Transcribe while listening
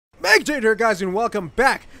MegaJared here, guys, and welcome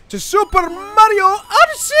back to Super Mario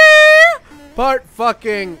Odyssey! Part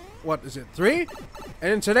fucking, what is it, 3?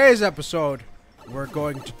 And in today's episode, we're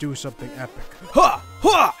going to do something epic. Ha!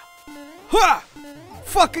 Ha! Ha!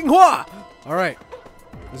 Fucking ha! Alright,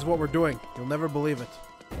 this is what we're doing. You'll never believe it.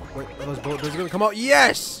 Wait, are those gonna come out?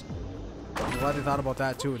 Yes! I'm glad they thought about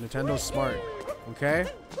that too. Nintendo's smart. Okay?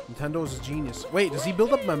 Nintendo's a genius. Wait, does he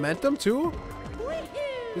build up momentum too?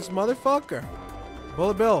 This motherfucker.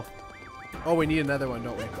 Bullet Bill. Oh, we need another one,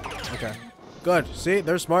 don't we? Okay. Good. See?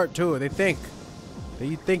 They're smart too. They think.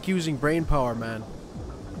 They think using brain power, man.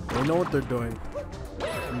 They know what they're doing.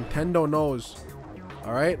 Nintendo knows.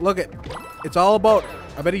 Alright? Look it. It's all about...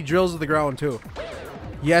 I bet he drills to the ground too.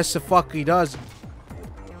 Yes, the fuck he does.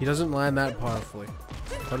 He doesn't land that powerfully.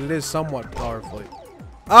 But it is somewhat powerfully.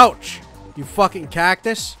 Ouch! You fucking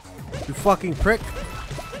cactus. You fucking prick.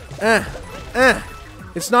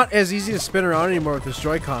 It's not as easy to spin around anymore with this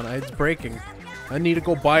Joy-Con. It's breaking. I need to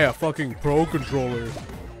go buy a fucking Pro controller.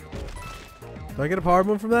 Do I get a power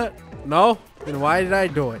moon from that? No? Then why did I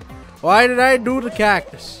do it? Why did I do the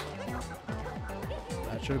cactus?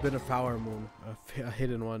 That should have been a power moon. A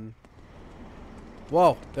hidden one.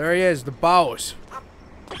 Whoa, there he is. The bows.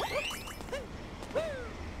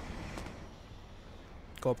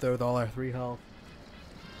 Go up there with all our 3 health.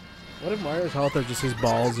 What if Mario's health are just his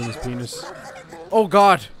balls and his penis? Oh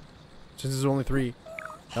god! Since there's only 3.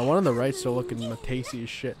 That one on the right's still looking tasty as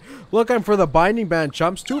shit. Look, I'm for the binding band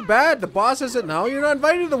chumps. Too bad. The boss has it now. You're not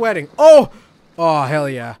invited to the wedding. Oh! Oh, hell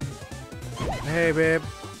yeah. Hey, babe.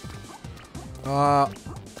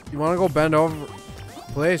 You wanna go bend over?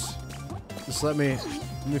 Please? Just let me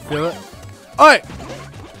feel it. Alright!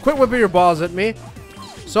 Quit whipping your balls at me.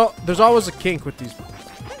 So, there's always a kink with these.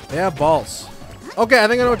 They have balls. Okay, I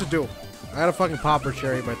think I know what to do. I gotta fucking pop her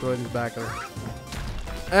cherry by throwing these back at her.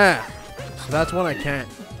 So that's one I can't.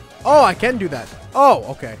 Oh, I can do that. Oh,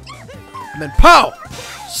 okay. And then pow!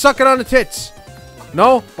 Suck it on the tits.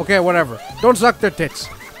 No? Okay, whatever. Don't suck their tits.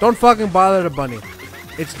 Don't fucking bother the bunny.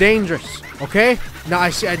 It's dangerous. Okay? Now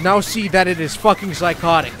I now see that it is fucking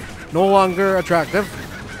psychotic. No longer attractive.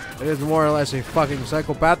 It is more or less a fucking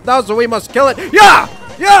psychopath. Now, so we must kill it. Yeah!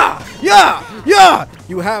 Yeah! Yeah! Yeah!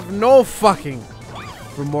 You have no fucking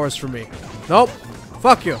remorse for me. Nope.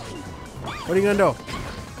 Fuck you. What are you gonna do?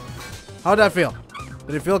 How'd that feel?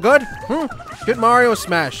 Did it feel good? Get Mario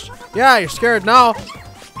smashed. Yeah, you're scared now.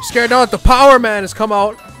 You're scared now that the Power Man has come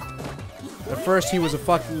out. At first he was a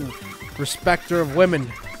fucking respecter of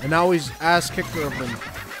women. And now he's ass kicker of them.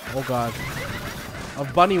 Oh god.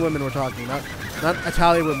 Of bunny women we're talking, not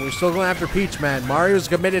Italian women. We're still going after Peach, man. Mario's a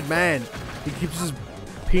committed man. He keeps his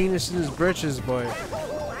penis in his britches, boy.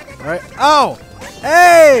 Alright. Ow!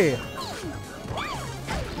 Hey!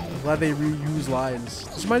 I'm glad they reuse lines.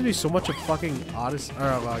 This reminds me so much of fucking Odyssey,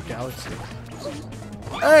 or Galaxy.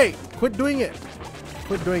 Hey! Quit doing it!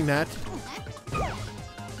 Quit doing that.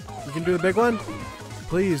 You can do the big one?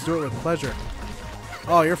 Please do it with pleasure.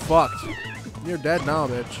 Oh, you're fucked. You're dead now,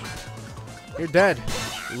 bitch. You're dead.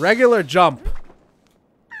 Regular jump.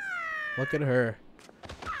 Look at her.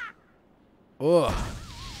 Ugh.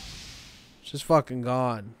 She's fucking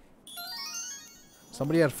gone.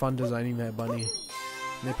 Somebody had fun designing that bunny.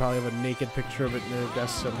 And they probably have a naked picture of it in their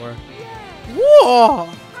desk somewhere. Whoa!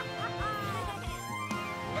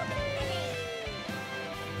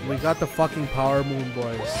 We got the fucking power moon,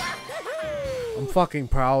 boys. I'm fucking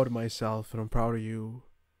proud of myself, and I'm proud of you.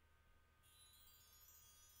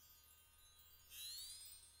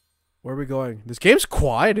 Where are we going? This game's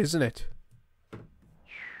quiet, isn't it?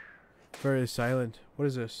 Very silent. What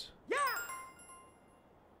is this?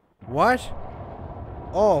 What?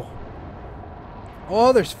 Oh.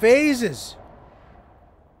 Oh, there's phases.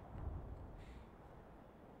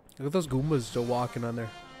 Look at those Goombas still walking on there.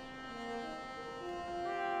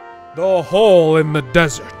 The hole in the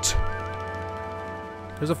desert.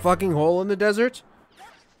 There's a fucking hole in the desert?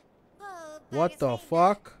 What the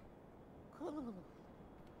fuck?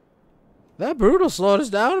 That brutal slowed us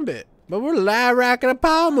down a bit. But we're racking up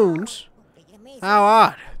power moons. How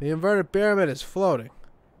odd. The inverted pyramid is floating.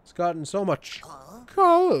 It's gotten so much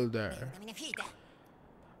colder.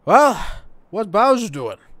 Well, what's Bowser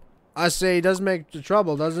doing? I say he does make the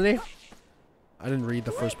trouble, doesn't he? I didn't read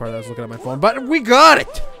the first part. I was looking at my phone. But we got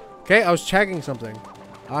it! Okay, I was checking something.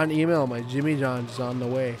 On email, my Jimmy John's is on the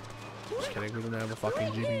way. Just kidding, we don't have a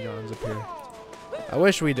fucking Jimmy John's up here. I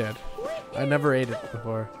wish we did. I never ate it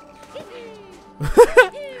before.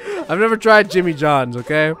 I've never tried Jimmy John's,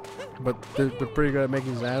 okay? But they're pretty good at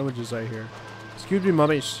making sandwiches, I hear. Excuse me,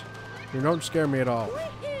 mummies. You don't scare me at all.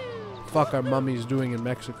 Fuck are mummies doing in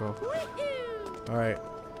Mexico? Alright.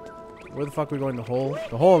 Where the fuck are we going? The hole?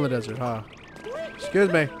 The hole in the desert, huh?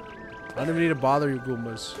 Excuse me. I don't even need to bother you,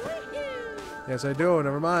 Goombas. Yes, I do.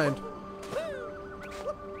 Never mind.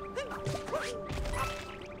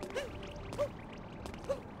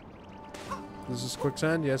 Is this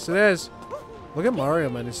quicksand? Yes, it is. Look at Mario,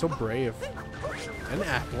 man. He's so brave. And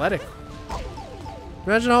athletic.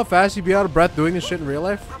 Imagine how fast he'd be out of breath doing this shit in real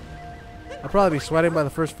life. I'd probably be sweating by the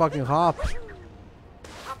first fucking hop.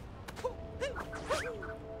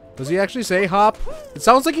 Does he actually say hop? It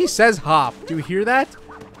sounds like he says hop. Do you hear that?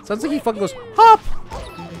 It sounds like he fucking goes hop.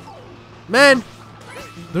 Man,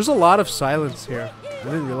 there's a lot of silence here. I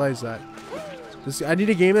didn't realize that. I need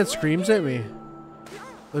a game that screams at me.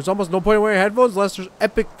 There's almost no point in wearing headphones unless there's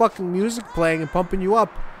epic fucking music playing and pumping you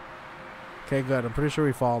up. Okay, good. I'm pretty sure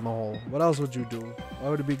we fall in the hole. What else would you do? Why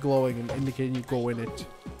would it be glowing and indicating you go in it?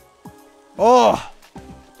 Oh!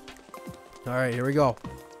 Alright, here we go.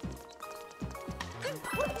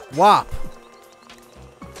 Wop!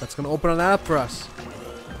 That's gonna open that up for us.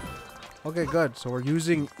 Okay, good. So we're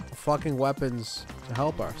using fucking weapons to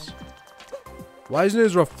help us. Why isn't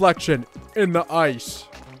his reflection in the ice?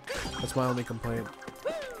 That's my only complaint.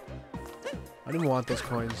 I didn't want those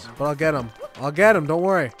coins, but I'll get them. I'll get them, don't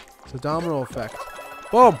worry. It's a domino effect.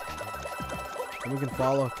 Boom! And we can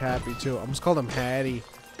follow Cappy too. I'm just calling him Hattie.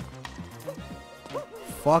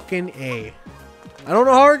 Fucking A. I don't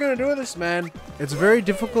know how we're gonna do this, man. It's a very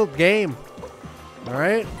difficult game.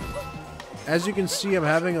 Alright? As you can see, I'm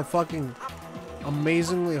having a fucking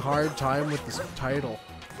amazingly hard time with this title.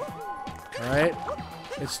 Alright?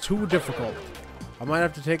 It's too difficult. I might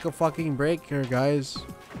have to take a fucking break here, guys.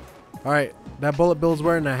 Alright, that Bullet Bill's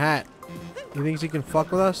wearing a hat. He thinks he can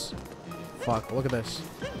fuck with us? Fuck, look at this.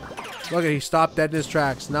 Look at, he stopped dead in his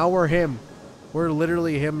tracks. Now we're him. We're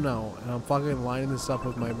literally him now. And I'm fucking lining this up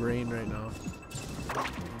with my brain right now.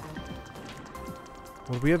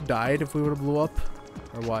 Would we have died if we would have blew up?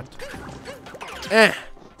 Or what? Eh!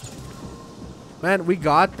 Man, we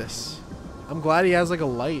got this. I'm glad he has like a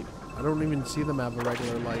light. I don't even see them have a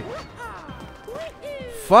regular light.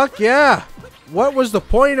 Fuck yeah! What was the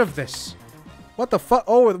point of this? What the fuck?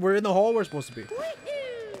 Oh, we're in the hole we're supposed to be.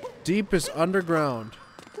 Deepest underground.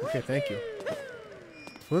 Okay, thank you.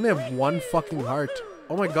 We only have one fucking heart.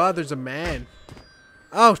 Oh my god, there's a man.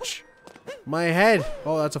 Ouch! My head.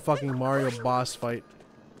 Oh, that's a fucking Mario boss fight.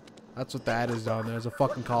 That's what that is down there. There's a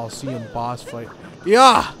fucking Coliseum boss fight.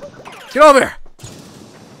 Yeah! Get over here!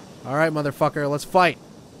 Alright, motherfucker, let's fight.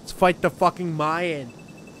 Let's fight the fucking Mayan.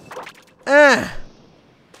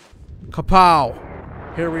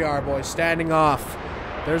 Kapow! Here we are, boys, standing off.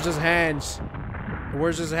 There's his hands.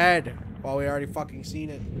 Where's his head? Well, we already fucking seen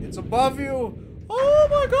it. It's above you! Oh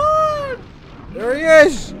my god! There he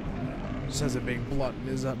is! Just has a big blunt in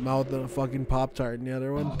his mouth and a fucking Pop-Tart in the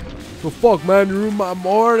other one. The fuck, man, you ruined my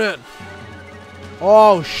morning!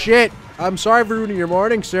 Oh shit! I'm sorry for ruining your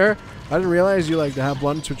morning, sir. I didn't realize you like to have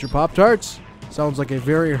blunts with your Pop-Tarts. Sounds like a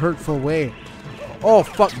very hurtful way. Oh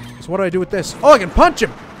fuck! So what do I do with this? Oh, I can punch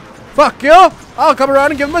him! Fuck you! I'll come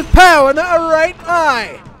around and give him a pow in the right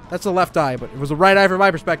eye! That's the left eye, but it was the right eye from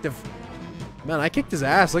my perspective. Man, I kicked his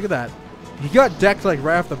ass. Look at that. He got decked like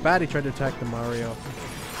right off the bat. He tried to attack the Mario.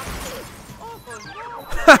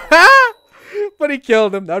 But he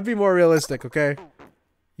killed him. That'd be more realistic, okay?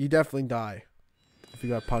 You definitely die if you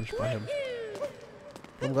got punched by him.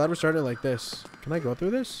 I'm glad we're starting like this. Can I go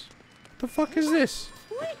through this? What the fuck is this?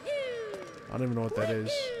 I don't even know what that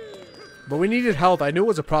is. But we needed health. I knew it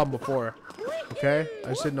was a problem before. Okay? I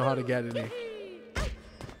just didn't know how to get any.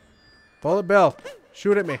 Bullet Bill.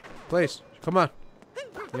 Shoot at me. Please. Come on.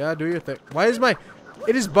 Yeah, do your thing. Why is my...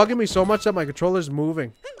 It is bugging me so much that my controller's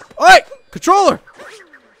moving. Alright! Controller!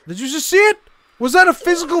 Did you just see it? Was that a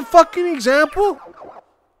physical fucking example?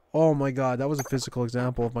 Oh my god, that was a physical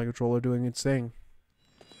example of my controller doing its thing.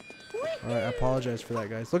 Alright, I apologize for that,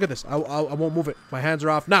 guys. Look at this. I won't move it. My hands are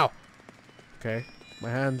off now. Okay. My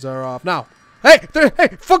hands are off now. Hey!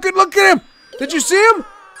 Hey! Fucking look at him! Did you see him?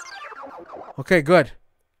 Okay, good.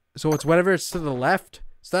 So it's whenever it's to the left.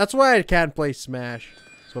 So that's why I can't play Smash.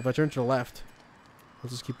 So if I turn to the left, I'll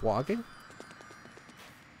just keep walking.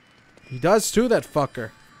 He does too, that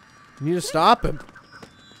fucker. You need to stop him.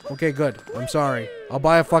 Okay, good. I'm sorry. I'll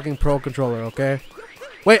buy a fucking pro controller, okay?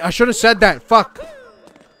 Wait, I should have said that. Fuck.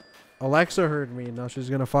 Alexa heard me. Now she's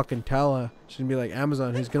gonna fucking tell her. She's gonna be like,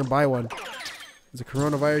 Amazon, he's gonna buy one. It's a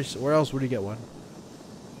coronavirus. Where else would he get one?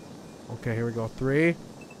 Okay, here we go. 3,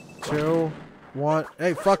 2, 1.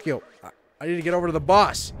 Hey, fuck you. I need to get over to the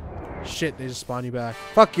boss. Shit, they just spawn you back.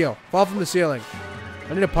 Fuck you. Fall from the ceiling.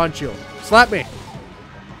 I need to punch you. Slap me.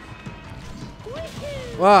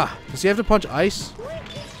 Ah, does he have to punch ice?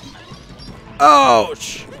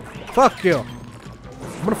 Ouch! Fuck you.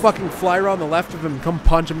 I'm gonna fucking fly around the left of him and come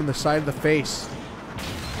punch him in the side of the face.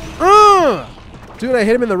 Dude, I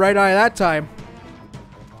hit him in the right eye that time.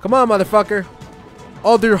 Come on, motherfucker.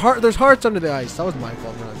 Oh, there's hearts under the ice. That was my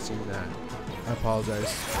fault for not seeing that. I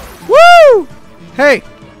apologize. Woo! Hey!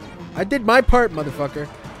 I did my part, motherfucker.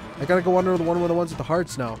 I gotta go under the one with the ones with the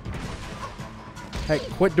hearts now. Hey,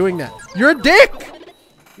 quit doing that. You're a dick!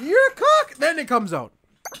 You're a cock! Then it comes out.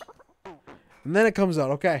 And then it comes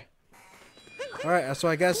out, okay. Alright, so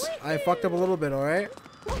I guess I fucked up a little bit, alright?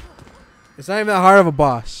 It's not even that hard of a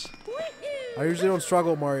boss. I usually don't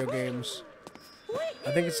struggle with Mario games.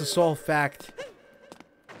 I think it's the sole fact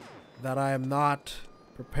that I am not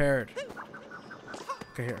prepared.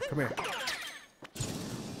 Okay, here, come here.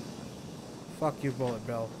 Fuck you, Bullet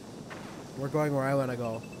Bill. We're going where I want to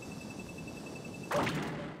go.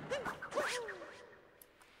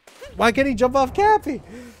 Why can't he jump off Cappy?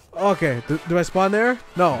 Okay, do I spawn there?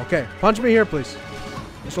 No, okay. Punch me here, please.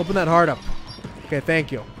 Just open that heart up. Okay,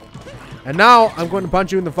 thank you. And now, I'm going to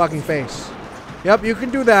punch you in the fucking face. Yep, you can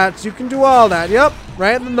do that. You can do all that. Yep,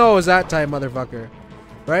 right in the nose that time, motherfucker.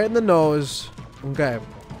 Right in the nose. Okay.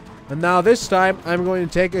 And now this time, I'm going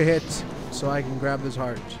to take a hit so I can grab this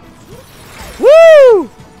heart. Woo!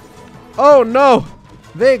 Oh, no.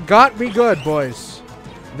 They got me good, boys.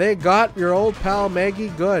 They got your old pal Maggie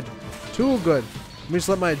good. Too good. Let me just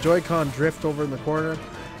let my Joy-Con drift over in the corner.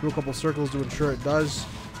 Do a couple circles to ensure it does.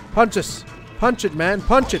 Punch us. Punch it, man.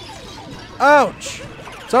 Punch it. Ouch.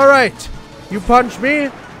 It's alright. You punch me,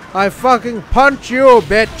 I fucking punch you,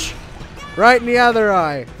 bitch. Right in the other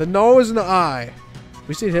eye. The nose and the eye.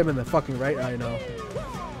 We see him in the fucking right eye now.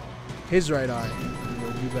 His right eye.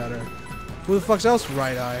 Will do better. Who the fuck's else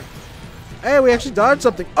right eye? Hey, we actually dodged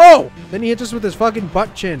something. Oh! Then he hits us with his fucking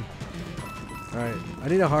butt chin. Alright, I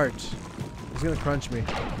need a heart. He's gonna crunch me.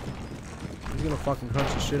 He's gonna fucking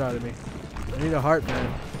crunch the shit out of me. I need a heart,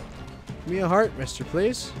 man. Give me a heart, mister,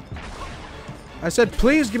 please. I said,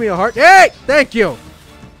 please give me a heart. Hey! Thank you!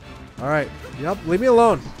 Alright. Yep, leave me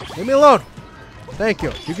alone. Leave me alone. Thank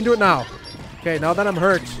you. You can do it now. Okay, now that I'm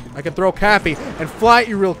hurt, I can throw Cappy and fly at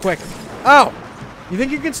you real quick. Ow! You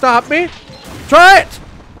think you can stop me? Try it!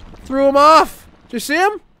 Threw him off. Did you see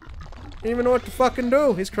him? Didn't even know what to fucking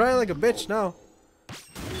do. He's crying like a bitch now.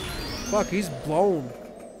 Fuck, he's blown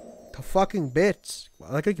to fucking bits.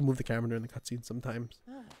 I like how you can move the camera during the cutscene sometimes.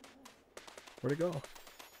 Where'd it go?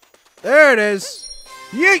 There it is.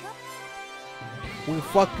 Yeet! We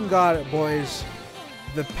fucking got it, boys.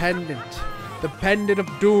 The pendant. The pendant of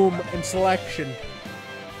doom and selection.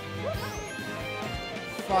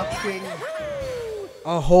 Fucking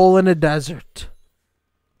a hole in a desert.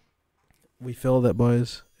 We filled it,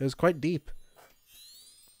 boys. It was quite deep.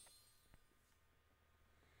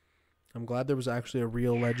 I'm glad there was actually a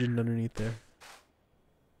real legend underneath there.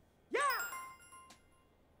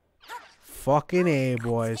 Fucking A,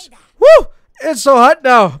 boys. Woo! It's so hot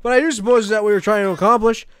now, but I do suppose that we were trying to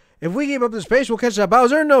accomplish. If we keep up this pace, we'll catch that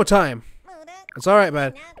Bowser in no time. It's alright,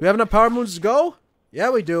 man. Do we have enough power moons to go? Yeah,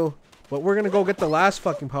 we do. But we're gonna go get the last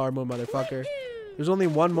fucking power moon, motherfucker. There's only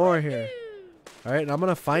one more here. Alright, and I'm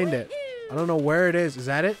gonna find it. I don't know where it is. Is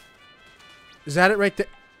that it? Is that it right there?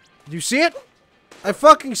 Do you see it? I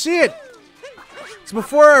fucking see it! It's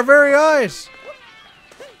before our very eyes!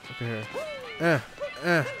 Okay, here.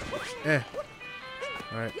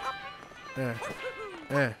 Alright.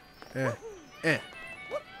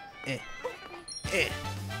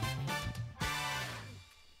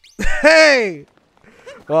 Hey!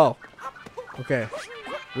 Well. Okay.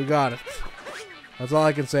 We got it. That's all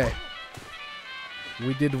I can say.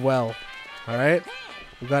 We did well. Alright?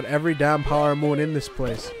 We got every damn power moon in this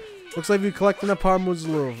place. Looks like we collect enough power moons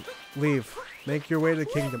to leave. Make your way to the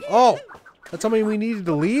kingdom. Oh! That's how many we needed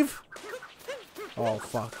to leave? Oh,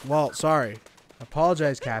 fuck. Well, sorry. I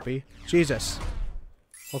apologize, Cappy. Jesus.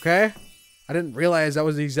 Okay? I didn't realize that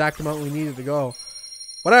was the exact amount we needed to go.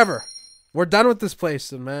 Whatever. We're done with this place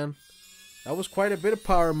then, man. That was quite a bit of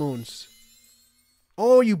power moons.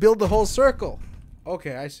 Oh, you build the whole circle.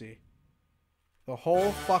 Okay, I see. The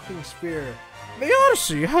whole fucking sphere. The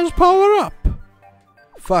Odyssey has power up.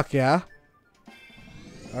 Fuck yeah.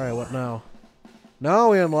 Alright, what now?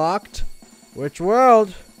 Now we unlocked. Which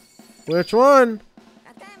world? Which one?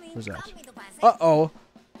 Where's that? Uh-oh.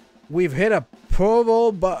 We've hit a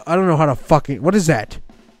provo, but I don't know how to fucking... What is that?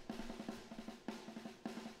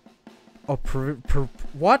 Oh,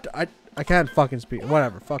 what? I can't fucking speak.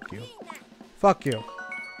 Whatever. Fuck you. Fuck you.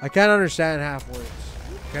 I can't understand half words.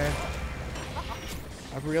 Okay?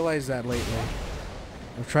 I've realized that lately.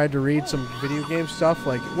 I've tried to read some video game stuff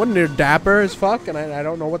like, wasn't it dapper as fuck? And I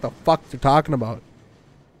don't know what the fuck they're talking about.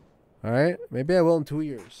 Alright? Maybe I will in 2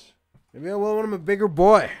 years. Maybe I will when I'm a bigger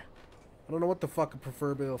boy. I don't know what the fuck a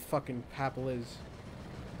proverbial fucking apple is.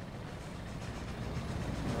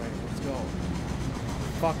 Alright, let's go.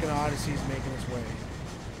 Fucking Odyssey's making its way.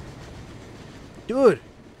 Dude!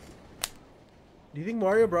 Do you think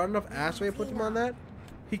Mario brought enough ass when he put him on that?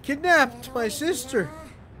 He kidnapped my sister.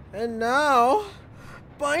 And now,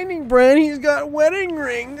 Binding Brand, he's got wedding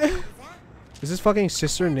ring. Is his fucking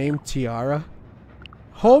sister named Tiara?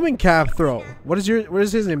 Homing Cap Throw. What is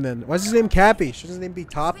his name then? Why's his name Cappy? Shouldn't his name be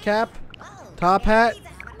Top Cap? Top Hat?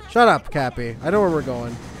 Shut up, Cappy. I know where we're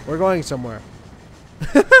going. We're going somewhere.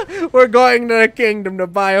 We're going to the kingdom to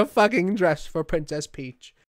buy a fucking dress for Princess Peach.